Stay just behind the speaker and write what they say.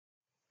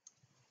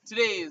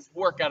Today's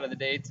workout of the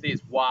day,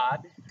 today's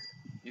WOD,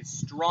 is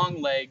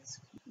strong legs,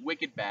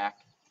 wicked back.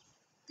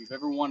 If you've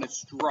ever wanted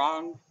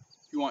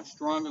if you want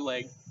stronger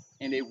legs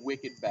and a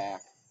wicked back,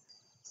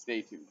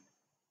 stay tuned.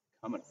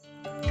 Coming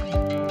up.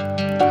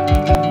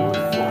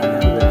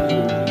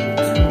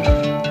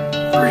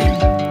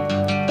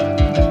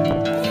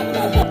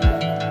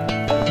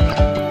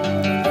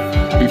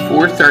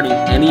 Before starting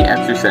any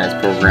exercise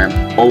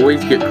program,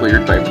 always get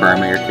cleared by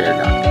primary care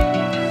doctor.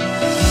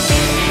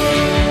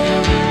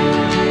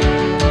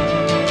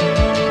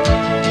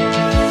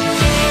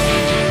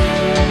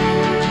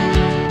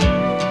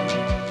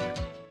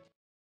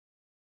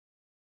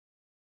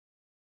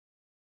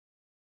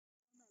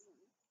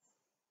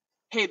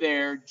 Hey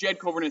there, Jed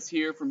Coverness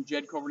here from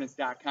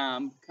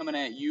jedcoverness.com, coming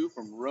at you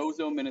from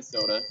Roseau,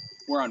 Minnesota.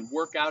 We're on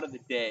workout of the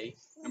day,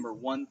 number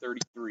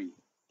 133.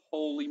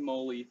 Holy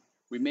moly,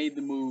 we made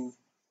the move,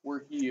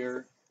 we're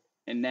here,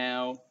 and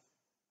now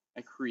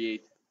I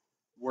create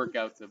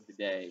workouts of the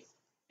day.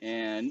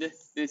 And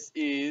this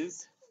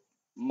is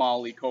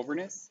Molly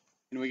Coverness,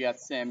 and we got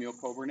Samuel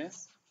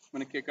Coverness. I'm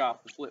going to kick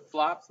off the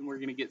flip-flops, and we're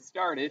going to get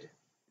started,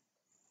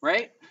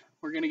 right?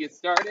 We're going to get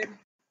started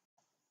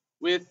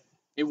with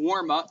a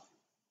warm-up.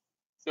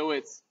 So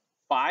it's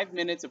 5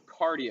 minutes of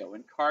cardio,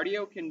 and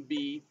cardio can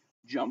be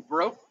jump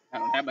rope. I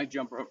don't have my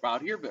jump rope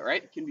out here, but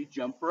right, it can be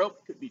jump rope.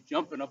 It could be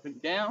jumping up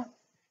and down.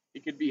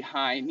 It could be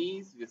high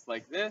knees, just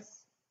like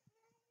this,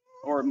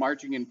 or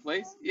marching in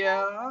place.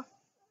 Yeah.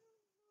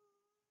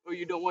 Oh,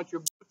 you don't want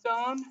your boots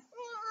on?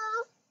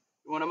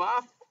 You want them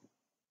off?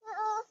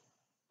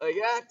 Like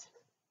that?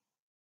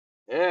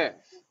 There.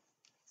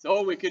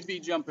 So it could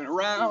be jumping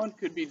around,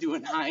 could be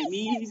doing high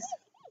knees,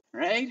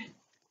 right?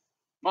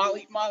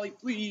 Molly,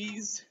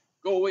 please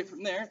go away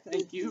from there.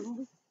 Thank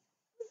you.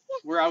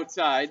 We're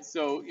outside,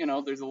 so, you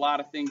know, there's a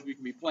lot of things we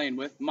can be playing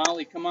with.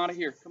 Molly, come out of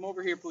here. Come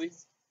over here,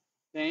 please.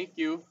 Thank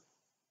you.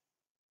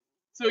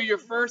 So your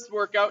first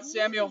workout,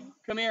 Samuel,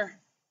 come here.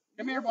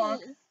 Come here, Bonk.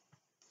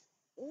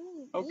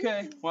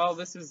 Okay, well,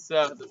 this is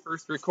the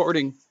first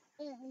recording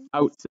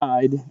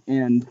outside,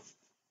 and,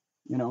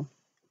 you know,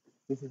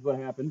 this is what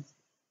happens.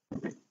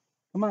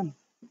 Come on.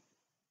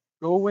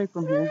 Go away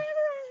from here.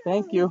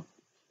 Thank you.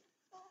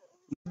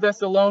 Leave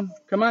this alone.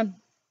 Come on.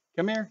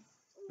 Come here.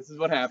 This is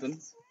what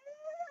happens.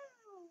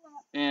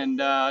 And,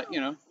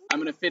 you know, I'm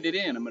going to fit it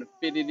in. I'm going to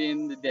fit it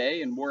in the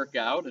day and work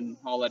out and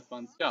all that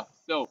fun stuff.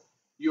 So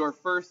your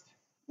first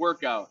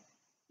workout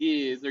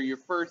is, or your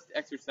first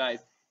exercise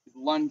is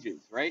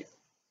lunges, right?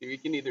 So you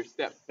can either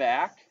step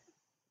back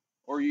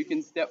or you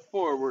can step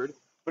forward,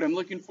 but I'm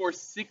looking for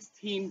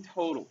 16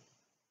 total.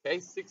 Okay,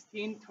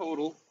 16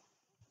 total,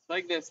 just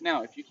like this.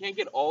 Now, if you can't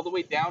get all the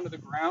way down to the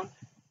ground,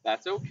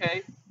 that's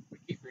okay. But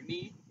keep your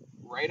knee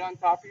right on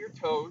top of your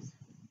toes.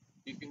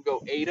 You can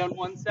go 8 on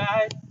one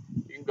side,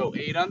 you can go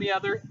 8 on the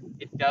other.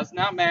 It does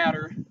not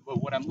matter,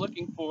 but what I'm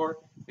looking for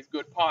is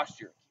good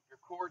posture. Keep your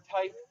core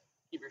tight,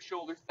 keep your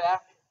shoulders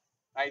back,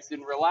 nice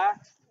and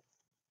relaxed.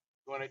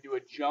 If you want to do a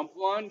jump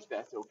lunge,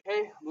 that's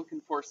okay. I'm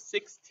looking for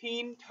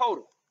 16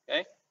 total,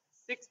 okay?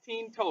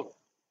 16 total.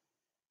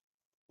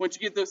 Once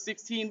you get those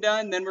 16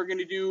 done, then we're going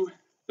to do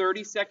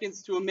 30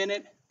 seconds to a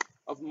minute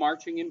of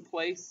marching in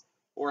place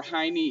or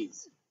high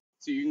knees.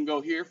 So you can go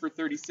here for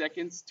 30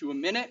 seconds to a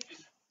minute,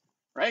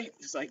 right?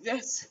 Just like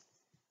this.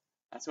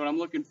 That's what I'm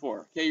looking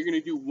for. Okay, you're going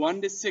to do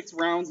 1 to 6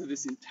 rounds of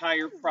this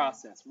entire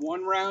process.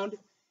 1 round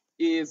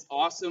is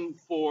awesome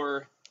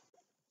for,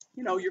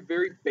 you know, your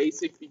very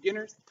basic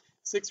beginners.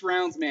 6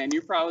 rounds, man,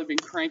 you've probably been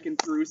cranking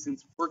through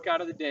since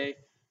workout of the day,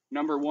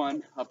 number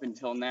 1 up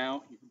until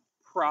now. You can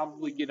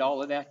probably get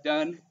all of that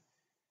done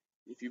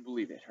if you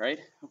believe it, right?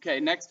 Okay,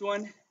 next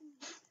one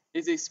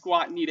is a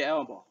squat knee to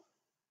elbow.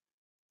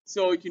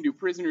 So you can do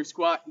prisoner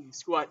squat, you can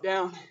squat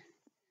down,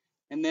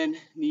 and then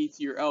knee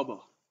to your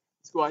elbow.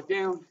 Squat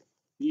down,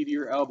 knee to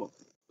your elbow.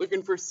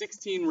 Looking for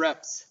 16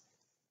 reps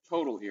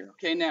total here.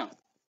 Okay, now,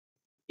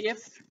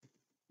 if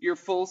your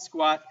full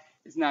squat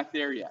is not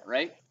there yet,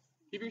 right?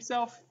 Give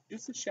yourself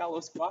just a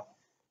shallow squat.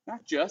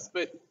 Not just,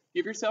 but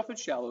give yourself a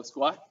shallow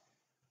squat.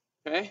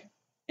 Okay?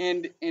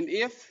 And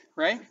if,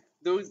 right,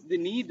 the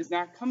knee does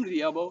not come to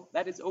the elbow,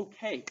 that is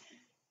okay.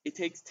 It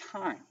takes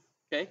time,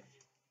 okay?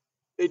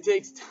 It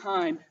takes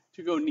time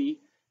to go knee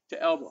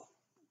to elbow,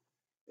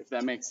 if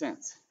that makes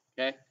sense,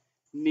 okay?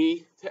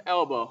 Knee to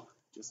elbow,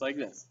 just like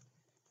this.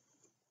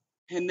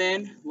 And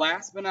then,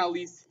 last but not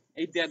least,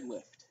 a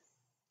deadlift,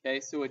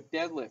 okay? So a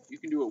deadlift, you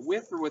can do it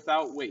with or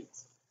without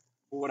weights.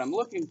 But what I'm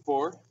looking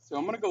for, so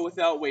I'm going to go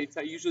without weights.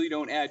 I usually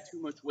don't add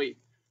too much weight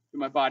to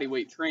my body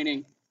weight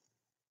training.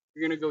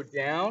 You're going to go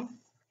down,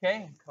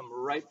 okay, and come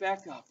right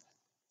back up.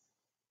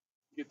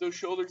 Get those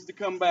shoulders to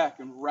come back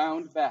and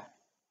round back.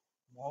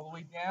 All the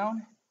way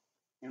down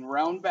and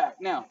round back.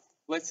 Now,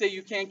 let's say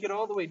you can't get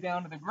all the way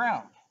down to the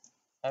ground.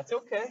 That's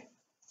okay.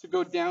 So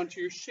go down to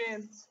your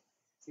shins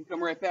and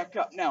come right back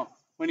up. Now,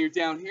 when you're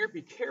down here,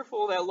 be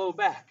careful of that low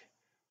back,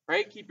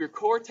 right? Keep your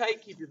core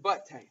tight, keep your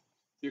butt tight.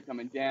 So you're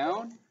coming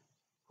down,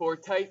 core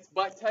tight,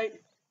 butt tight,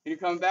 and you're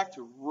coming back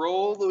to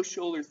roll those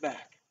shoulders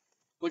back.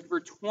 Look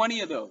for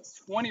 20 of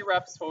those, 20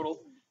 reps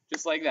total,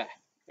 just like that,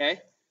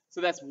 okay?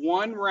 So that's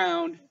 1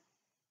 round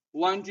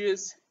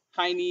lunges,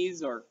 high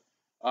knees, or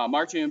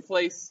marching in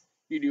place.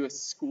 You do a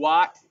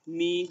squat,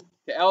 knee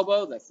to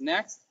elbow, that's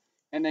next,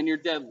 and then your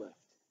deadlift,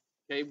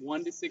 okay?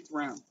 1 to 6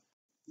 rounds.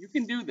 You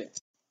can do this.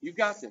 You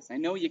got this. I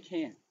know you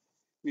can.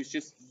 It's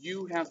just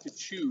you have to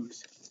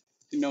choose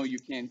to know you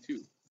can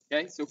too,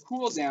 okay? So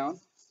cool down.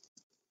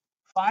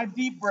 5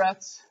 deep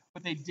breaths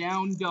with a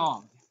down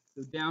dog.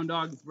 So down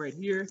dog is right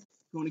here. If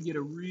you want to get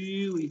a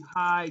really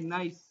high,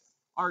 nice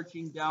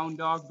arching down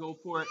dog, go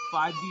for it.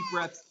 5 deep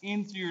breaths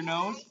into your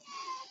nose,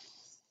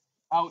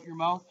 out your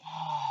mouth.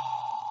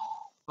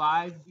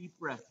 5 deep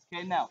breaths.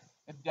 Okay, now,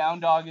 if down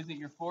dog isn't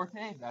your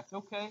forte, that's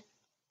okay.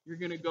 You're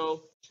going to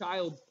go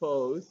child's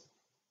pose,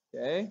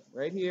 okay,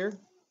 right here,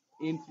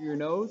 into your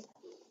nose,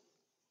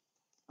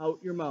 out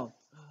your mouth.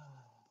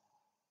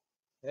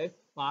 Okay,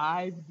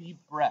 5 deep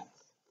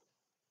breaths.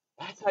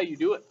 That's how you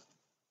do it.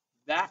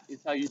 That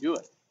is how you do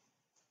it.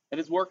 That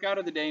is workout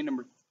of the day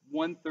number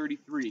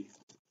 133.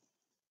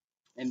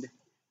 And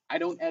I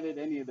don't edit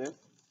any of this,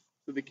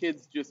 so the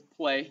kids just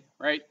play,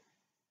 right?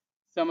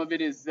 Some of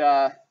it is,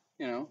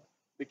 you know,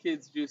 the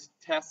kids just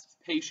test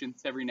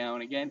patience every now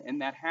and again,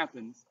 and that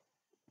happens.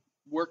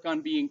 Work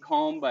on being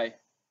calm by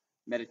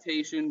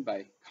meditation,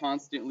 by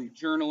constantly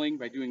journaling,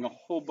 by doing a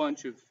whole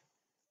bunch of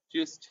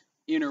just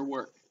inner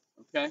work,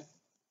 okay?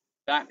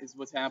 That is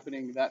what's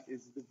happening. That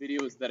is the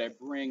videos that I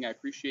bring. I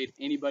appreciate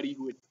anybody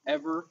who would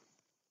ever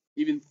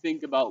even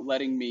think about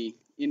letting me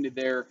into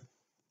their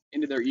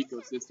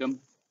ecosystem.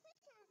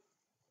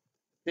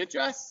 Pitch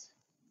us,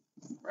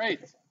 right?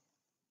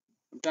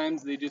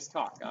 Sometimes they just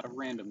talk out of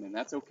random, and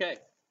that's okay.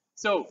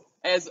 So,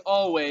 as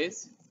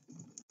always,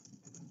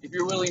 if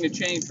you're willing to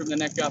change from the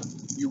neck up,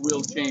 you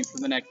will change from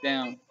the neck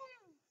down.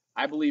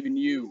 I believe in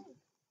you.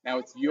 Now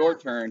it's your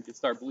turn to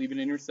start believing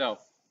in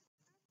yourself.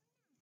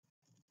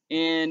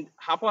 And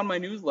hop on my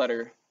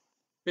newsletter.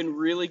 Been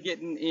really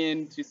getting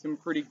into some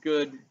pretty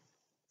good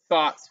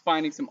thoughts,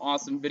 finding some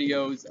awesome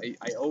videos.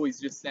 I always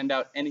just send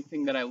out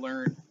anything that I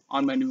learn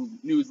on my new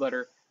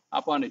newsletter.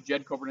 Hop on to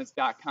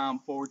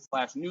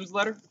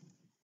jedcoverness.com/newsletter.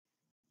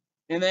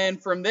 And then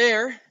from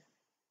there,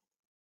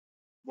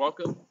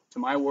 welcome to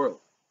my world.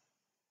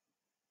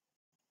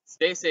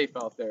 Stay safe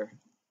out there.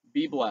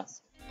 Be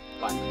blessed.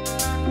 Bye.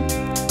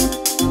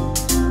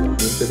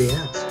 Thanks for the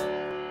ask.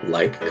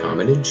 Like,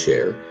 comment, and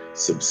share.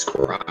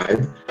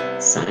 Subscribe.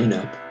 Sign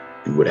up.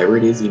 Do whatever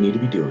it is you need to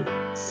be doing.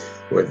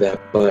 Whether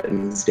that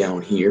button's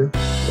down here,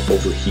 or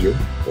over here,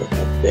 or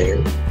up there,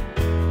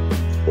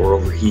 or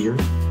over here.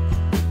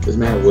 Doesn't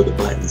matter where the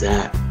button's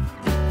at.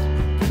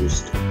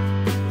 Just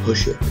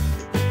push it.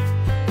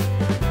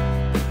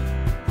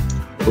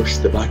 Push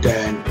the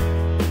button.